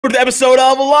For the episode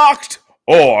of Locked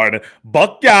On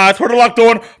Buckeyes for the Locked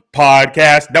On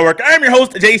Podcast Network. I'm your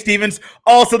host, Jay Stevens,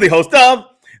 also the host of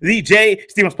the Jay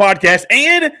Stevens Podcast.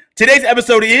 And today's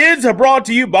episode is brought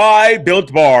to you by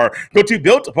Built Bar. Go to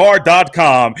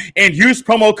BuiltBar.com and use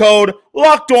promo code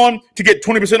Locked On to get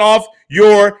 20% off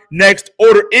your next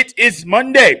order. It is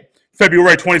Monday,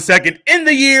 February 22nd in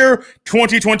the year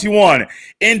 2021.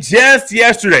 And just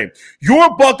yesterday,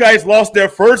 your Buckeyes lost their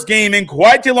first game in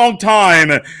quite a long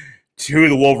time to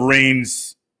the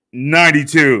Wolverines,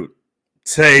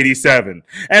 92-87.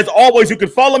 As always, you can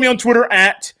follow me on Twitter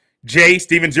at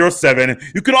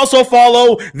JSteven07. You can also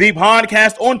follow the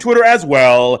podcast on Twitter as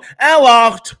well, at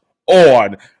Locked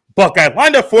On Buckeyes.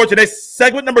 Lined up for today's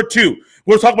segment number 2.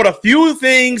 We'll talk about a few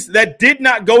things that did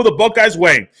not go the Buckeyes'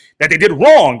 way, that they did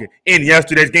wrong in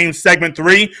yesterday's game. Segment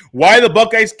 3, why the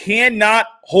Buckeyes cannot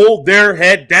hold their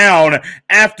head down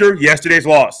after yesterday's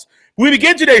loss. We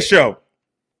begin today's show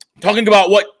talking about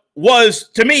what was,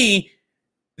 to me,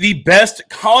 the best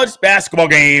college basketball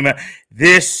game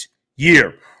this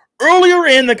year. Earlier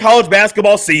in the college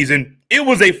basketball season, it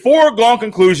was a foregone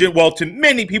conclusion. Well, to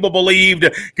many people believed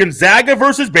Gonzaga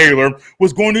versus Baylor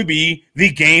was going to be the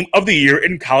game of the year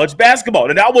in college basketball.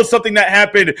 And that was something that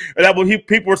happened, that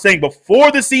people were saying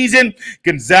before the season.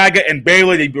 Gonzaga and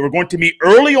Baylor, they were going to meet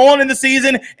early on in the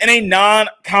season in a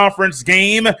non-conference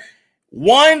game.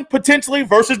 One potentially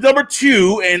versus number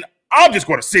 2. And I'm just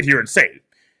going to sit here and say it.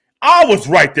 I was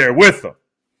right there with them.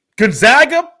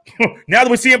 Gonzaga, now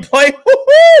that we see him play,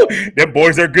 them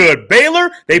boys are good. Baylor,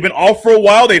 they've been off for a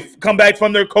while. They've come back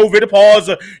from their COVID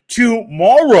pause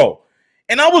tomorrow.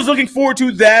 And I was looking forward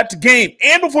to that game.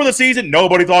 And before the season,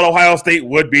 nobody thought Ohio State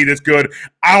would be this good.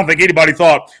 I don't think anybody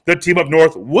thought the team up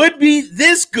north would be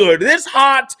this good, this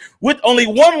hot, with only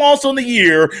one loss on the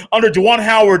year under Juwan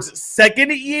Howard's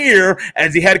second year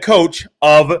as the head coach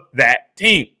of that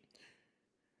team.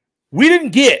 We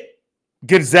didn't get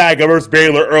Gonzaga versus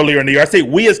Baylor earlier in the year. I say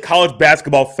we as college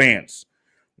basketball fans.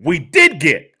 We did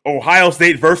get Ohio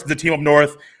State versus the team up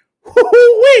north.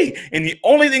 And the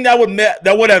only thing that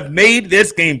would have made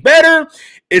this game better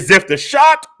is if the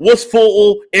shot was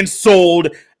full and sold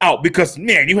out. Because,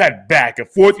 man, you had back and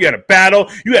forth. You had a battle.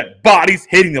 You had bodies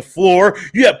hitting the floor.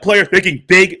 You had players making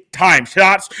big-time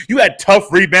shots. You had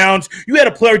tough rebounds. You had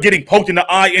a player getting poked in the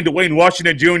eye in Dwayne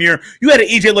Washington Jr. You had an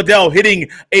E.J. Liddell hitting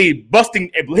and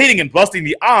busting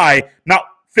the eye, not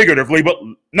figuratively, but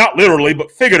not literally, but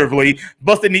figuratively,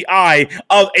 busting the eye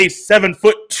of a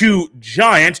 7'2"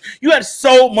 giant. You had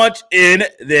so much in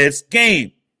this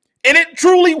game. And it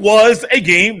truly was a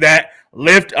game that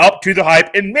lived up to the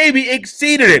hype and maybe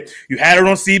exceeded it. You had it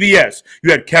on CBS.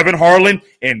 You had Kevin Harlan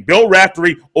and Bill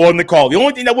Raftery on the call. The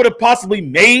only thing that would have possibly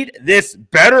made this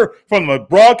better from a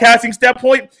broadcasting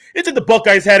standpoint is that the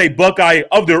Buckeyes had a Buckeye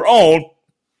of their own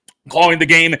calling the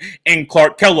game in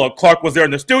Clark Kellogg. Clark was there in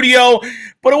the studio,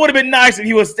 but it would have been nice if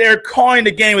he was there calling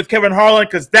the game with Kevin Harlan,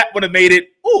 because that would have made it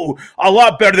a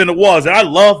lot better than it was. And I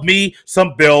love me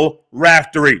some Bill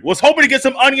Raftery. Was hoping to get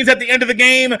some onions at the end of the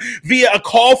game via a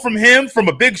call from him, from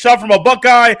a big shot from a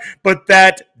Buckeye, but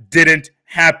that didn't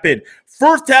happen.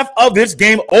 First half of this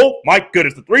game, oh my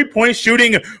goodness, the three-point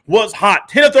shooting was hot.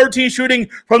 10 of 13 shooting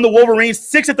from the Wolverines,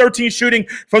 6 of 13 shooting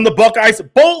from the Buckeyes,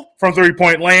 both from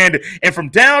three-point land. And from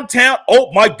downtown,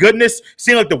 oh my goodness,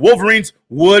 seemed like the Wolverines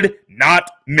would not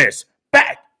miss.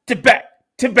 Back to back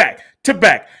to back to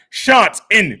back shots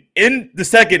in the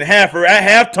second half, or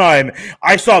at halftime.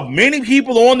 I saw many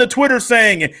people on the Twitter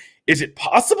saying, is it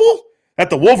possible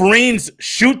that the Wolverines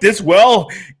shoot this well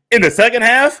in the second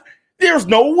half? There's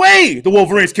no way the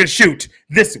Wolverines can shoot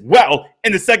this well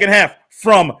in the second half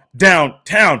from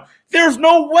downtown. There's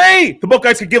no way the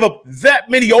Buckeyes could give up that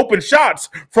many open shots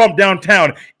from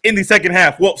downtown in the second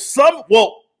half. Well,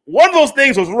 one of those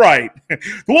things was right.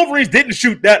 The Wolverines didn't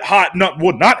shoot that hot,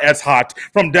 not as hot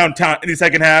from downtown in the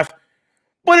second half.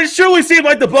 But it surely seemed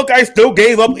like the Buckeyes still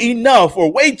gave up enough,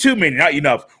 or way too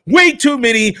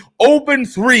many open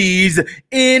threes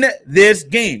in this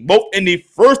game, both in the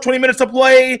first 20 minutes of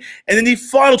play and in the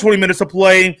final 20 minutes of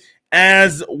play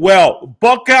as well.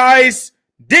 Buckeyes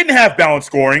didn't have balanced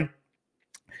scoring,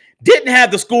 didn't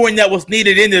have the scoring that was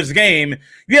needed in this game.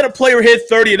 You had a player hit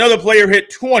 30, another player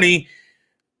hit 20.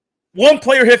 One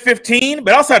player hit 15,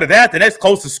 but outside of that, the next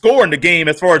closest score in the game,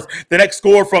 as far as the next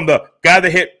score from the guy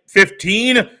that hit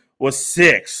 15, was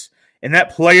 6. And that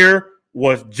player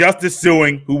was Justice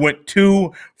Suing, who went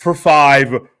 2 for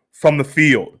 5 from the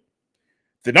field.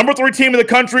 The number 3 team in the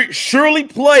country surely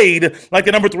played like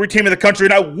the number 3 team in the country,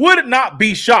 and I would not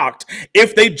be shocked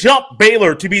if they jumped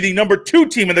Baylor to be the number 2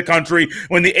 team in the country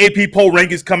when the AP poll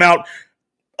rankings come out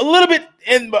a little bit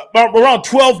around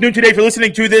 12 noon today, if you're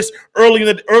listening to this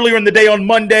earlier in the day on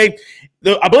Monday,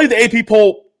 I believe the AP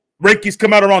poll rankings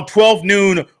come out around 12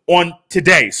 noon on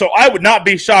today. So I would not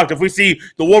be shocked if we see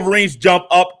the Wolverines jump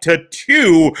up to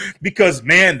 2 because,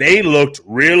 man, they looked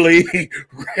really,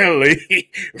 really,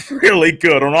 really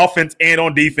good on offense and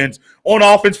on defense. On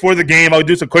offense for the game, I'll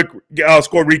do some quick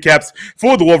score recaps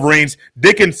for the Wolverines.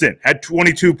 Dickinson had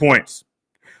 22 points.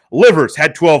 Livers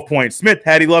had 12 points. Smith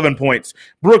had 11 points.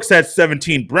 Brooks had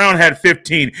 17. Brown had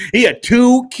 15. He had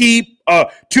two key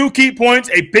points,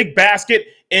 a big basket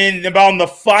in about the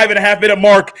 5.5-minute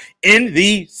mark in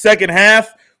the second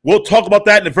half. We'll talk about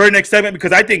that in the very next segment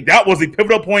because I think that was the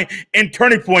pivotal point and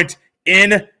turning point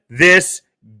in this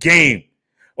game.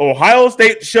 Ohio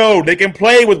State showed they can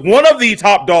play with one of the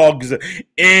top dogs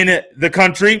in the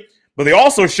country, but they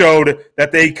also showed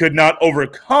that they could not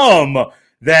overcome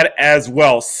that as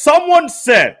well. Someone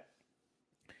said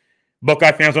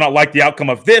Buckeye fans will not like the outcome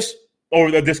of this or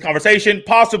this conversation,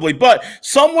 possibly, but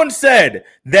someone said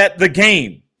that the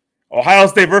game, Ohio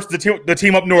State versus the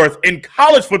team up north in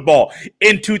college football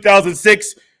in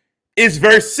 2006, is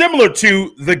very similar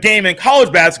to the game in college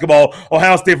basketball,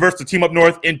 Ohio State versus the team up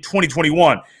north in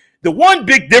 2021. The one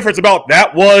big difference about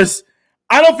that was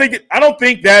I don't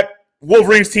think that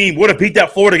Wolverines team would have beat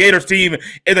that Florida Gators team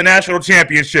in the national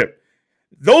championship.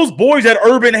 Those boys that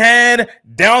Urban had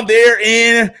down there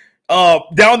in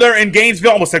Gainesville,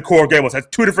 I almost said Coral Gables. That's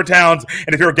two different towns.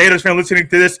 And if you're a Gators fan listening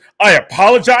to this, I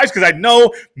apologize because I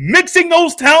know mixing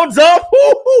those towns up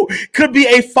could be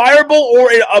a fireable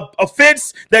or an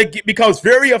offense that becomes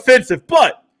very offensive.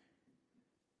 But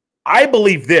I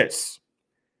believe this.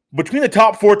 Between the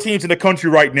top 4 teams in the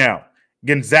country right now,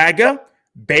 Gonzaga,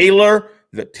 Baylor,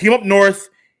 the team up north,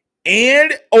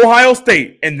 and Ohio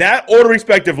State, in that order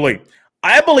respectively,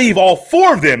 I believe all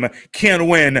 4 of them can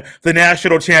win the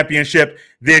national championship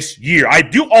this year. I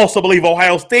do also believe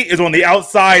Ohio State is on the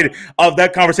outside of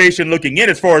that conversation looking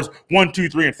in as far as 1, 2,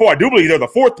 3, and 4. I do believe they're the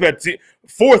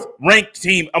fourth ranked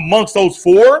team amongst those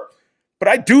 4. But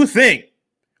I do think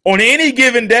on any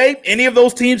given day, any of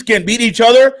those teams can beat each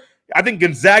other. I think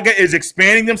Gonzaga is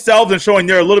expanding themselves and showing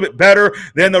they're a little bit better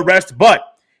than the rest.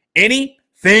 But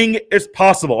anything is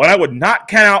possible. And I would not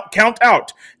count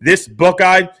out this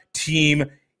Buckeye team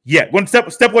yet. One step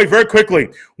away very quickly.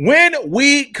 When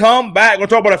we come back, we'll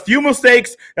talk about a few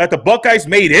mistakes that the Buckeyes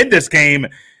made in this game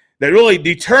that really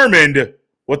determined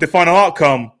what the final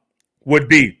outcome would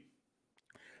be.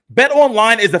 Bet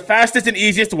Online is the fastest and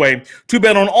easiest way to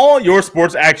bet on all your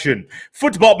sports action.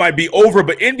 Football might be over,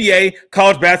 but NBA,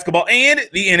 college basketball, and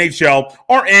the NHL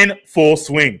are in full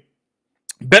swing.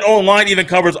 Bet Online even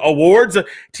covers awards,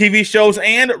 TV shows,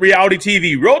 and reality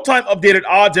TV. Real-time updated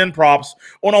odds and props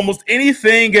on almost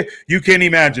anything you can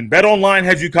imagine. Bet Online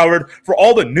has you covered for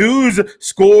all the news,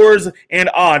 scores, and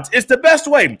odds. It's the best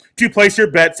way to place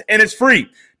your bets, and it's free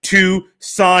to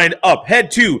sign up. Head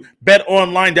to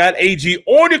betonline.ag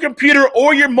on your computer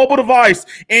or your mobile device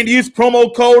and use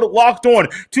promo code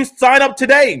LOCKEDON to sign up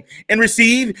today and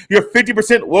receive your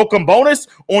 50% welcome bonus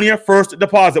on your first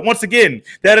deposit. Once again,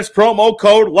 that is promo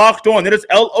code LOCKEDON. That is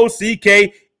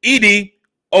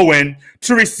LOCKEDON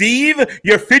to receive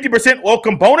your 50%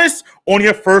 welcome bonus on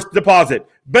your first deposit.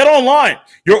 Bet Online,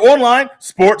 your online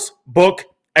sports book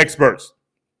experts.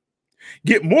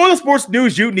 Get more of the sports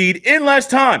news you need in less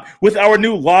time with our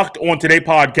new Locked On Today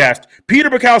podcast.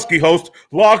 Peter Bukowski hosts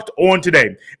Locked On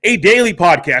Today, a daily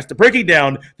podcast breaking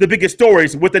down the biggest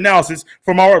stories with analysis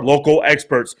from our local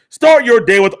experts. Start your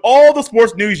day with all the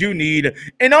sports news you need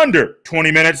in under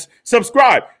 20 minutes.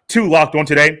 Subscribe to Locked On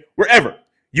Today wherever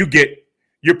you get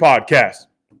your podcasts.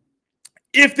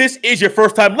 If this is your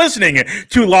first time listening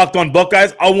to Locked On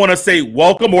Buckeyes, I want to say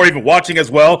welcome, or even watching as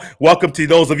well. Welcome to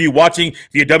those of you watching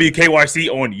via WKYC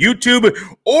on YouTube,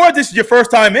 or if this is your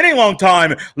first time in a long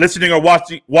time listening or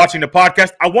watching the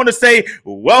podcast, I want to say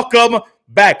welcome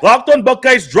back. Locked On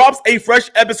Buckeyes drops a fresh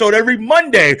episode every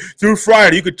Monday through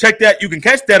Friday. You can check that. You can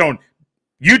catch that on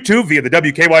YouTube via the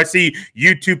WKYC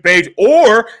YouTube page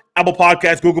or Apple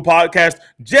Podcasts, Google Podcasts,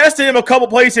 just to name a couple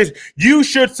places. You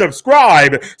should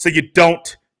subscribe so you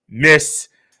don't miss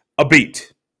a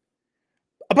beat.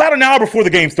 About an hour before the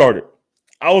game started,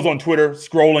 I was on Twitter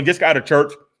scrolling, just got out of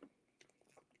church.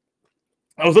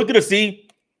 I was looking to see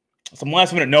some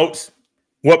last-minute notes,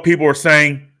 what people were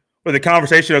saying, what the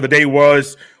conversation of the day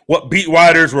was, what beat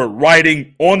writers were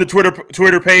writing on the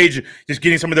Twitter page, just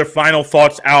getting some of their final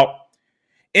thoughts out.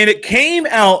 And it came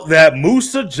out that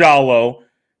Musa Jallow,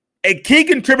 a key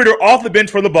contributor off the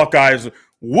bench for the Buckeyes,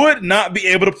 would not be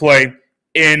able to play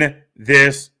in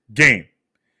this game.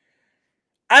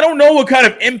 I don't know what kind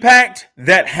of impact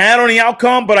that had on the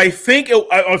outcome, but I think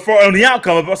on the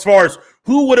outcome as far as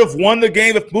who would have won the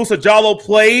game if Musa Jallow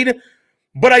played.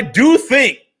 But I do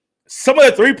think some of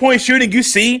the three-point shooting you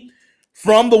see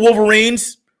from the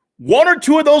Wolverines, one or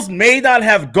two of those may not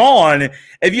have gone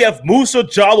if you have Musa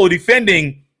Jallow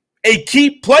defending a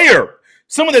key player.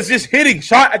 Someone that's just hitting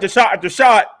shot after shot after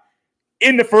shot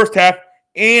in the first half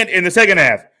and in the second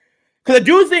half. Because I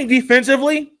do think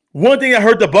defensively, one thing that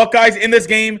hurt the Buckeyes in this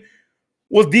game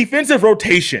was defensive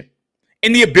rotation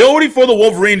and the ability for the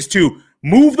Wolverines to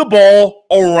move the ball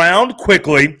around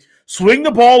quickly, swing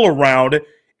the ball around,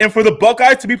 and for the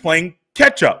Buckeyes to be playing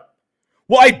catch-up.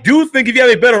 Well, I do think if you have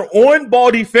a better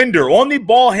on-ball defender,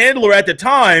 on-the-ball handler at the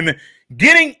time,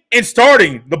 getting and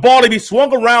starting the ball to be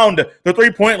swung around the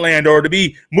three-point land or to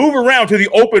be moved around to the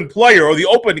open player or the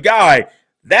open guy,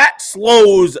 that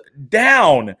slows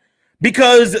down.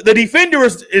 Because the defender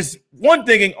is one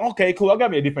thinking, okay, cool, I got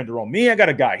me a defender on me. I got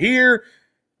a guy here.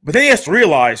 But then he has to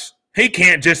realize he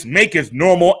can't just make his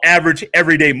normal, average,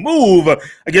 everyday move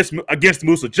against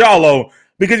Musa Jallow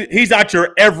because he's not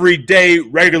your everyday,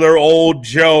 regular old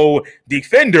Joe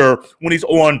defender when he's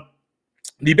on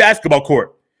the basketball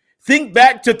court. Think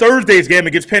back to Thursday's game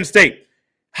against Penn State.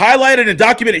 Highlighted and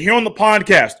documented here on the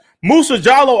podcast. Musa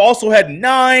Jallow also had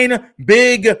 9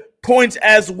 big points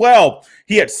as well.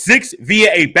 He had 6 via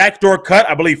a backdoor cut.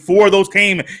 I believe 4 of those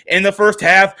came in the first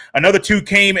half. Another 2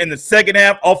 came in the second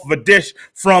half off of a dish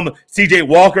from C.J.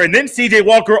 Walker. And then C.J.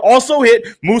 Walker also hit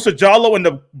Musa Jallow in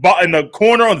the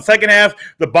corner on the second half,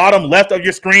 the bottom left of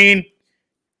your screen.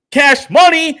 Cash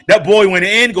money. That boy went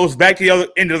in, goes back to the other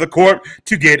end of the court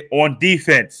to get on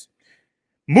defense.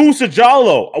 Musa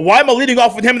Jallow. Why am I leading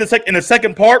off with him in the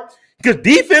second part? Because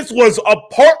defense was a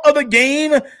part of the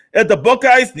game that the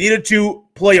Buckeyes needed to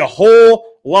play a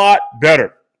whole lot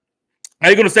better. Now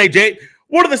you're going to say, Jay,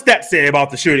 what do the stats say about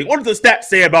the shooting? What do the stats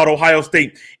say about Ohio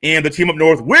State and the team up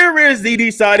north? Where is the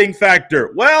deciding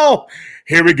factor? Well,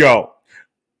 here we go.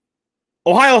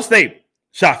 Ohio State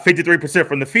shot 53%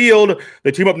 from the field.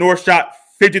 The team up north shot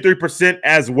 53%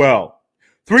 as well.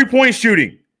 3-point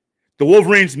shooting. The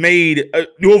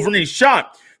Wolverines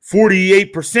shot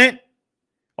 48%.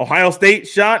 Ohio State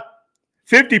shot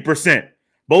 50%.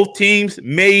 Both teams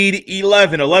made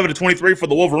 11 to 23 for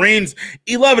the Wolverines,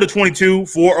 11 to 22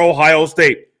 for Ohio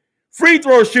State. Free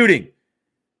throw shooting.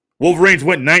 Wolverines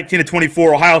went 19 to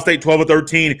 24. Ohio State 12 to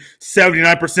 13,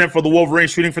 79% for the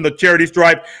Wolverines shooting from the charity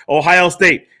stripe. Ohio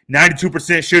State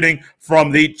 92% shooting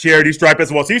from the charity stripe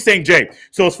as well. So you're saying, Jay,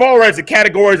 so as far as the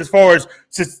categories, as far as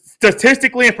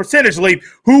statistically and percentagely,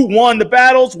 who won the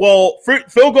battles? Well,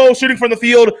 field goal shooting from the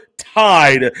field,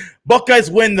 tied. Buckeyes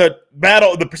win the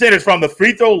battle, the percentage from the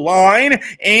free throw line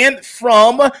and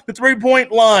from the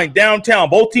three-point line downtown.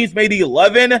 Both teams made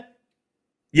 11.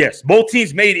 Yes, both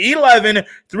teams made 11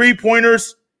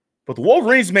 three-pointers, but the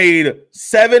Wolverines made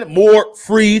 7 more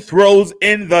free throws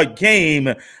in the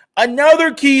game.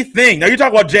 Another key thing. Now, you're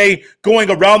talking about, Jay, going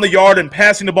around the yard and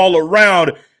passing the ball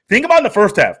around. Think about in the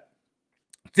first half.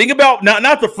 Think about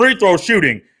not the free throw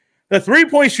shooting, the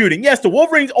three-point shooting. Yes, the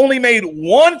Wolverines only made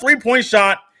 1 three-point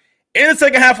shot in the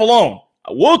second half alone.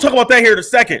 We'll talk about that here in a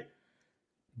second.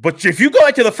 But if you go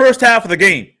into the first half of the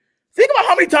game, think about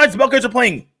how many times the Buckeyes are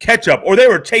playing catch-up, or they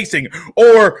were chasing,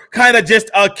 or kind of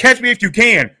just catch me if you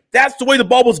can. That's the way the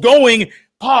ball was going.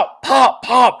 Pop, pop,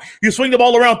 pop. You swing the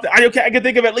ball around. I can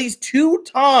think of at least 2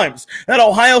 times that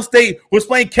Ohio State was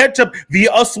playing catch-up via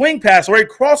a swing pass or a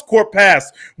cross-court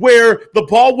pass where the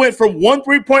ball went from one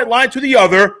three-point line to the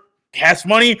other. Cash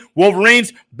money,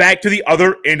 Wolverines, back to the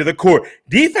other end of the court.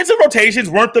 Defensive rotations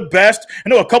weren't the best. I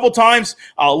know a couple times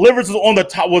Livers was on the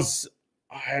top,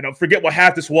 I don't forget what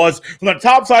half this was. From the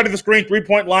top side of the screen,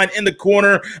 three-point line in the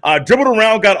corner, dribbled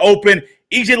around, got open.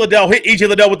 E.J. Liddell hit E.J.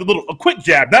 Liddell with a quick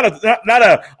jab, not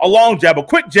a long jab, a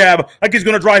quick jab, like he's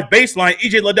going to drive baseline.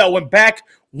 E.J. Liddell went back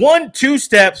 1-2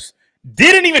 steps,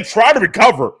 didn't even try to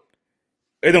recover,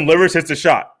 and then Livers hits the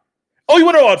shot. Oh, you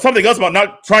want to know something else about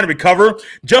not trying to recover?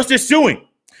 Justice suing.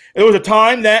 There was a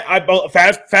time that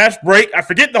fast break. I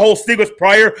forget the whole sequence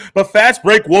prior, but fast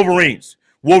break Wolverines.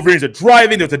 Wolverines are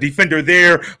driving. There's a defender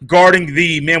there guarding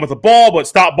the man with the ball, but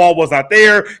stop ball was not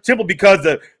there, simply because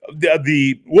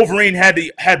the Wolverine had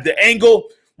the angle.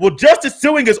 Well, Justice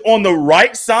Suing is on the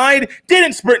right side,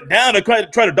 didn't sprint down to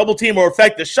try to double team or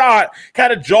affect the shot,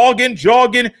 kind of jogging.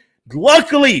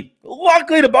 Luckily,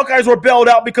 the Buckeyes were bailed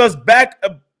out because back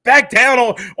down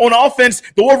on offense,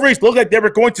 the Wolverines looked like they were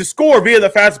going to score via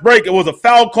the fast break. It was a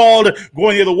foul called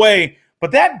going the other way. But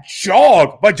that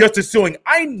jog by Justice Suing,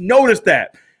 I noticed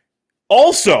that. I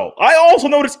also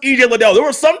noticed E.J. Liddell. There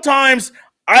were some times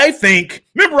I think,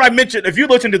 remember I mentioned, if you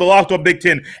listen to the Locked On Big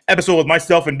Ten episode with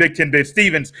myself and Big Ten Dave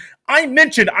Stevens, I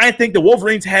mentioned I think the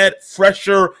Wolverines had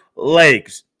fresher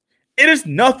legs. It is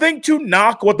nothing to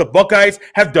knock what the Buckeyes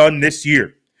have done this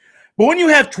year. But when you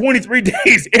have 23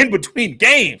 days in between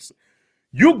games,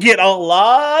 you get a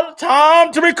lot of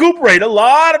time to recuperate, a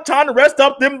lot of time to rest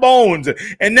up them bones.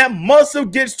 And that muscle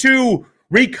gets to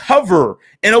recover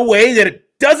in a way that it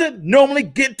doesn't normally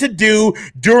get to do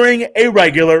during a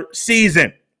regular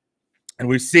season. And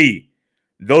we see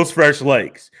those fresh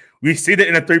legs. We see that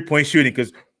in a three-point shooting,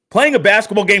 because playing a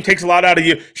basketball game takes a lot out of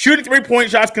you. Shooting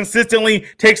three-point shots consistently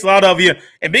takes a lot of you.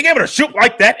 And being able to shoot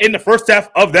like that in the first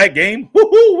half of that game,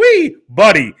 woo-hoo-wee,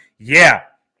 buddy, yeah.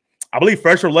 I believe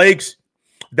fresher legs,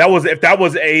 if that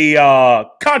was a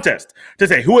contest to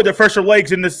say who had the fresher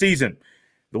legs in this season,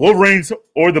 the Wolverines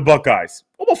or the Buckeyes.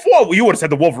 Well, before, you would have said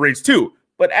the Wolverines too,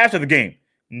 but after the game,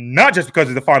 not just because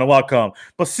of the final outcome,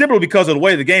 but simply because of the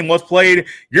way the game was played,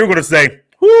 you're going to say,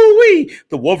 whoo-wee,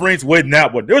 the Wolverines win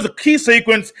that one. There was a key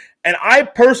sequence, and I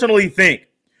personally think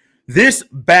this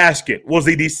basket was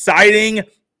the deciding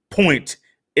point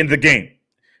in the game.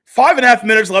 5.5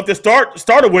 minutes left to start.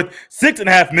 Started with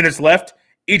 6.5 minutes left.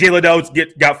 E.J. Liddell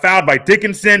got fouled by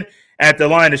Dickinson at the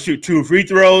line to shoot 2 free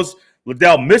throws.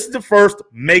 Liddell misses the first,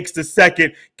 makes the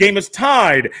second. Game is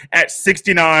tied at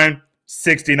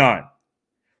 69-69.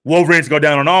 Wolverines go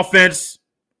down on offense.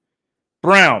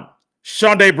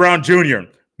 Shondae Brown Jr.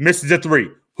 misses a 3.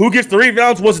 Who gets the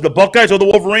rebounds? Was it the Buckeyes or the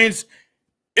Wolverines?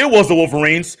 It was the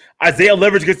Wolverines. Isaiah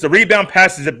Livers gets the rebound,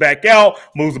 passes it back out,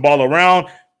 moves the ball around.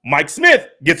 Mike Smith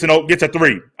gets a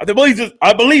 3. I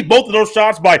believe both of those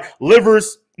shots by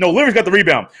Livers. No, Livers got the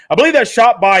rebound. I believe that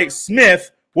shot by Smith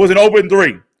was an open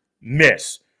 3.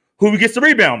 Miss. Who gets the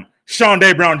rebound?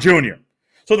 Shondae Brown Jr.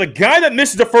 So the guy that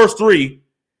misses the first 3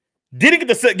 didn't get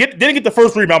the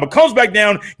first rebound, but comes back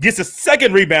down, gets the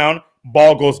second rebound.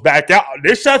 Ball goes back out.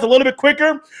 This shot's a little bit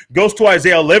quicker. Goes to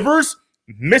Isaiah Livers.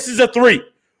 Misses a 3.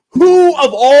 Who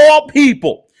of all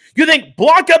people? You think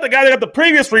block out the guy that got the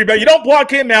previous rebound. You don't block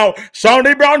him out.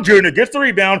 Shondae Brown Jr. gets the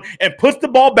rebound and puts the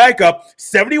ball back up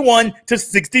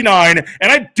 71-69.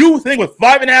 And I do think with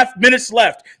 5.5 minutes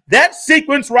left, that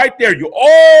sequence right there, you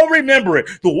all remember it.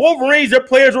 The Wolverines, their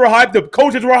players were hyped. The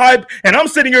coaches were hyped. And I'm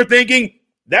sitting here thinking,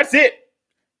 that's it.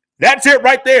 That's it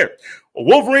right there. A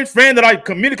Wolverines fan that I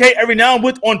communicate every now and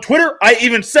with on Twitter, I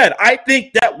even said, I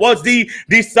think that was the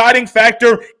deciding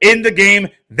factor in the game,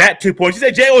 that 2 points. You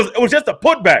said, Jay, it was just a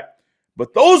putback.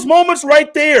 But those moments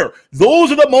right there, those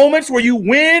are the moments where you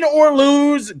win or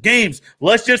lose games.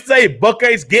 Let's just say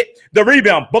Buckeyes get the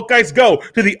rebound. Buckeyes go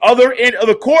to the other end of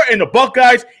the court, and the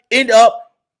Buckeyes end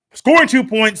up scoring 2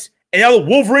 points, and now the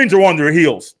Wolverines are on their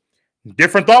heels.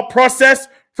 Different thought process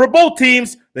for both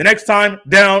teams the next time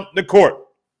down the court.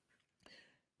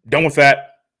 Done with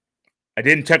that. I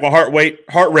didn't check my heart rate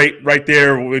right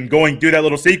there when going through that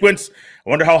little sequence. I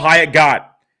wonder how high it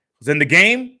got. Because in the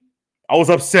game, I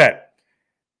was upset.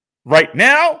 Right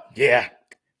now, yeah,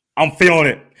 I'm feeling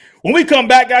it. When we come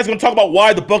back, guys, we're going to talk about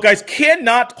why the Buckeyes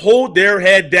cannot hold their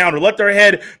head down or let their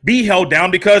head be held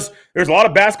down, because there's a lot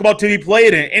of basketball to be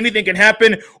played and anything can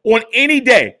happen on any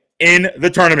day in the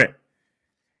tournament.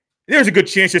 There's a good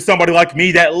chance you're somebody like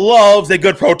me that loves a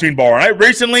good protein bar. And I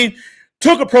recently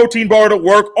took a protein bar to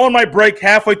work on my break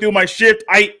halfway through my shift.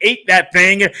 I ate that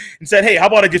thing and said, hey, how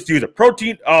about I just use a Built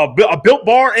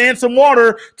bar and some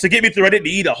water to get me through. I didn't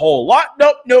eat a whole lot.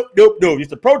 Nope.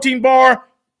 Just a protein bar.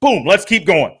 Boom, let's keep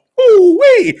going.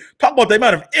 Ooh-wee. Talk about the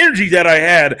amount of energy that I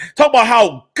had. Talk about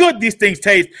how good these things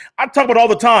taste. I talk about it all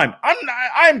the time.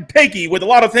 I'm picky with a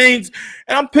lot of things,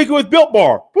 and I'm picky with Built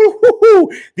Bar. Woo-hoo-hoo.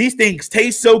 These things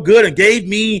taste so good and gave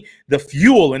me the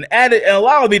fuel and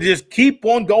allowed me to just keep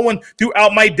on going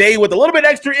throughout my day with a little bit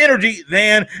extra energy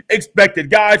than expected.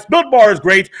 Guys, Built Bar is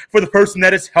great for the person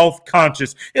that is health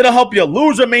conscious. It'll help you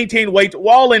lose or maintain weight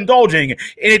while indulging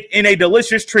in a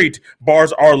delicious treat.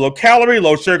 Bars are low calorie,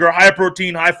 low sugar, high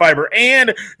protein, high fiber,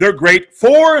 and they're great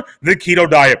for the keto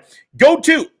diet. Go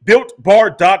to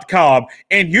BuiltBar.com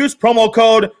and use promo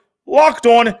code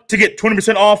LOCKEDON to get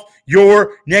 20% off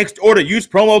your next order. Use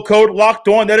promo code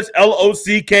LOCKEDON, that is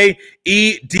LOCKEDON,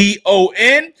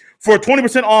 for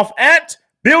 20% off at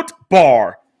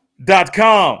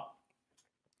BuiltBar.com.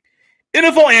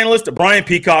 NFL analyst Brian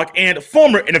Peacock and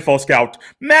former NFL scout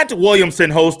Matt Williamson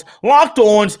host Locked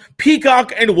On's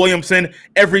Peacock and Williamson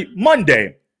every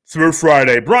Monday through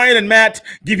Friday. Brian and Matt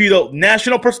give you the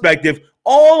national perspective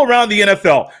all around the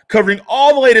NFL, covering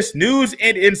all the latest news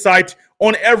and insight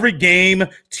on every game,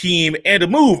 team, and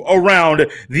move around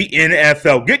the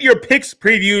NFL. Get your picks,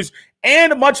 previews,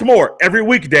 and much more every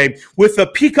weekday with the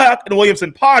Peacock and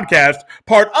Williamson podcast,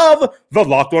 part of the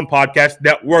Locked On Podcast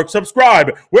Network.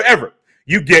 Subscribe wherever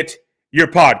you get your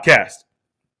podcast.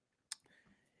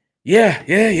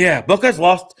 Yeah. Buckeyes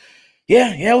lost.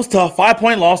 Yeah, it was tough.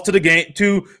 5-point loss to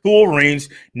the Wolverines.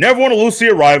 Never want to lose to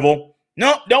your rival.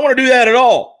 No, don't want to do that at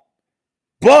all.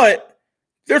 But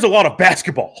there's a lot of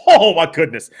basketball. Oh, my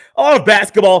goodness. A lot of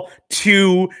basketball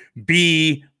to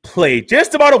be played.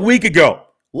 Just about a week ago,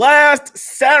 last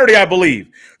Saturday, I believe,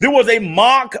 there was a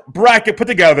mock bracket put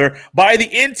together by the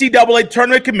NCAA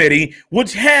Tournament Committee,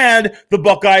 which had the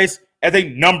Buckeyes as a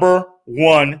number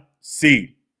 1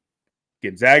 seed.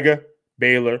 Gonzaga,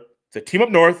 Baylor, the team up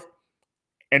north,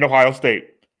 and Ohio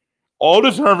State. All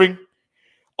deserving,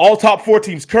 all top 4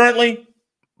 teams currently,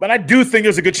 but I do think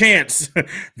there's a good chance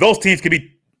those teams could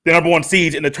be the number 1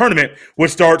 seeds in the tournament,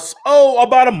 which starts,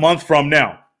 about a month from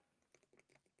now.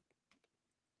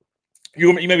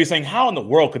 You may be saying, how in the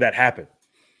world could that happen?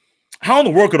 How in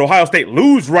the world could Ohio State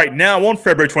lose right now on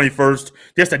February 21st,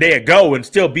 just a day ago, and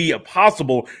still be a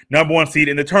possible number 1 seed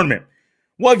in the tournament?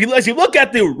 Well, as you look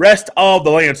at the rest of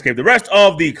the landscape, the rest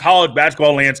of the college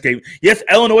basketball landscape, yes,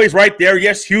 Illinois is right there.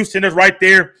 Yes, Houston is right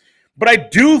there. But I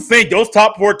do think those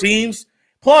top 4 teams,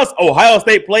 plus Ohio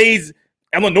State plays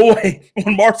Illinois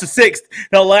on March the 6th,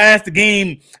 the last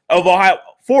game of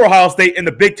Ohio State in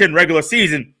the Big Ten regular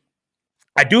season.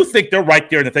 I do think they're right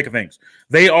there in the thick of things.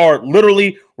 They are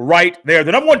literally right there.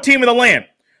 The number 1 team in the land,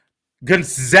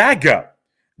 Gonzaga,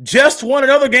 just won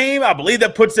another game. I believe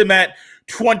that puts them at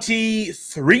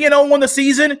 23-0 on the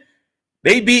season.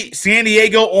 They beat San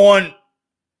Diego on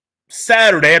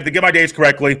Saturday. I have to get my days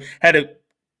correctly.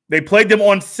 They played them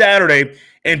on Saturday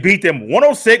and beat them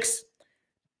 106-69.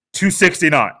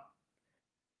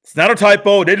 It's not a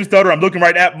typo. It didn't stutter. I'm looking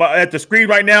right at the screen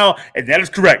right now, and that is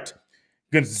correct.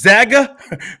 Gonzaga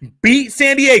beat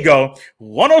San Diego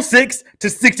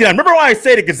 106-69. Remember why I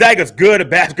said that Gonzaga's good at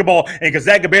basketball and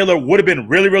Gonzaga Baylor would have been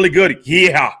really, really good?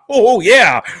 Yeah.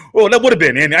 Yeah. Oh, that would have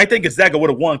been. And I think Gonzaga would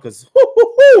have won because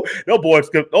those boys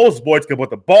could put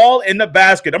the ball in the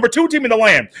basket. Number 2 team in the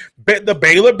land, the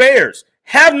Baylor Bears,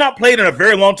 have not played in a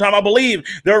very long time. I believe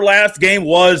their last game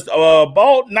was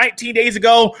about 19 days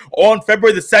ago on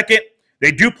February the 2nd.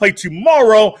 They do play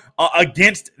tomorrow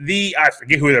against I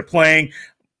forget who they're playing,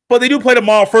 but they do play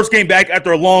tomorrow, first game back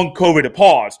after a long COVID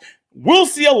pause. We'll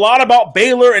see a lot about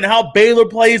Baylor and how Baylor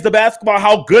plays the basketball,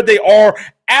 how good they are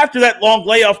after that long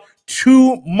layoff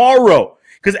tomorrow.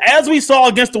 Because as we saw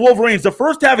against the Wolverines, the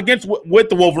first half with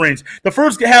the Wolverines, the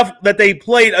first half that they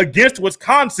played against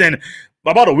Wisconsin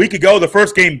about a week ago, the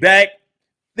first game back,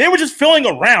 they were just feeling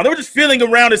around. They were just feeling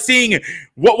around and seeing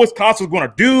what Wisconsin was going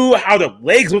to do, how their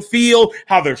legs would feel,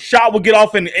 how their shot would get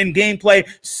off in gameplay.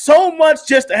 So much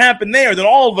just to happen there. Then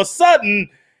all of a sudden,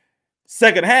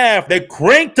 second half, they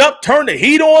cranked up, turned the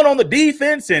heat on the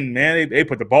defense, and man, they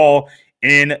put the ball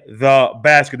in the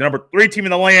basket. The number 3 team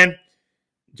in the land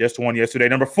just won yesterday.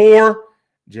 Number 4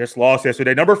 just lost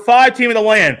yesterday. Number 5 team in the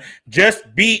land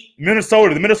just beat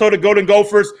Minnesota. The Minnesota Golden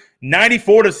Gophers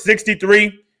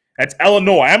 94-63. That's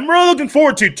Illinois. I'm really looking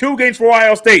forward to 2 games for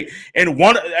Ohio State and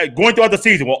one going throughout the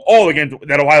season. Well, all the games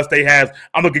that Ohio State has,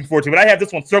 I'm looking forward to. But I have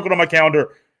this one circled on my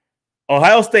calendar.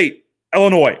 Ohio State,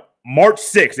 Illinois, March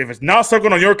 6th. If it's not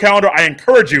circled on your calendar, I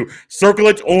encourage you, circle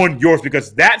it on yours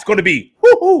because that's going to be,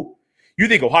 whoo-hoo. You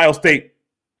think Ohio State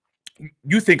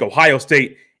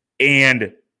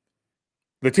and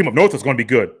the team up north is going to be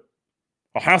good.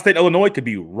 Ohio State, Illinois could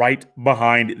be right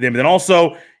behind them. And then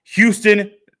also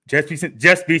Houston,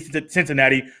 just beat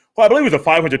Cincinnati, who I believe was a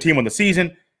 500 team on the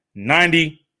season,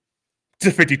 90-52.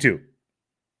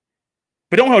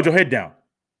 But don't hold your head down.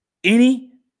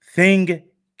 Anything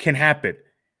can happen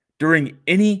during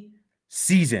any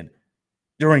season,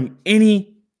 during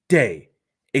any day,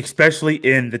 especially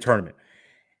in the tournament.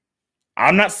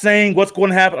 I'm not saying what's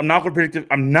going to happen. I'm not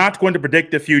going to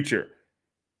predict the future.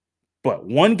 But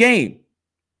one game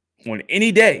on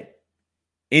any day,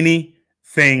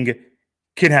 anything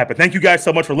can happen. Thank you guys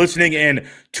so much for listening and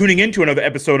tuning in to another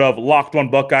episode of Locked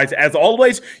On Buckeyes. As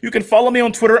always, you can follow me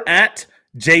on Twitter at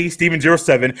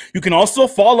JSteven07. You can also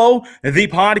follow the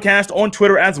podcast on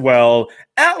Twitter as well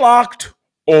at Locked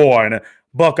On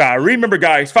Buckeye. Remember,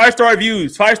 guys, 5-star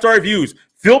reviews.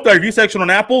 Fill up the review section on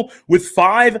Apple with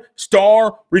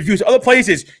 5-star reviews. Other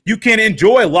places you can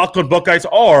enjoy Locked On Buckeyes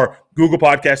are Google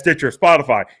Podcast, Stitcher,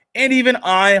 Spotify, and even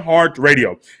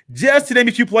iHeartRadio. Just to name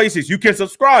a few places, you can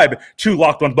subscribe to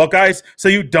Locked On Buckeyes so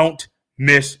you don't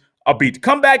miss a beat.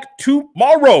 Come back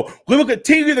tomorrow. We will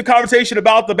continue the conversation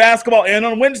about the basketball, and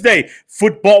on Wednesday,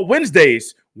 Football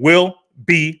Wednesdays will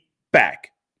be back.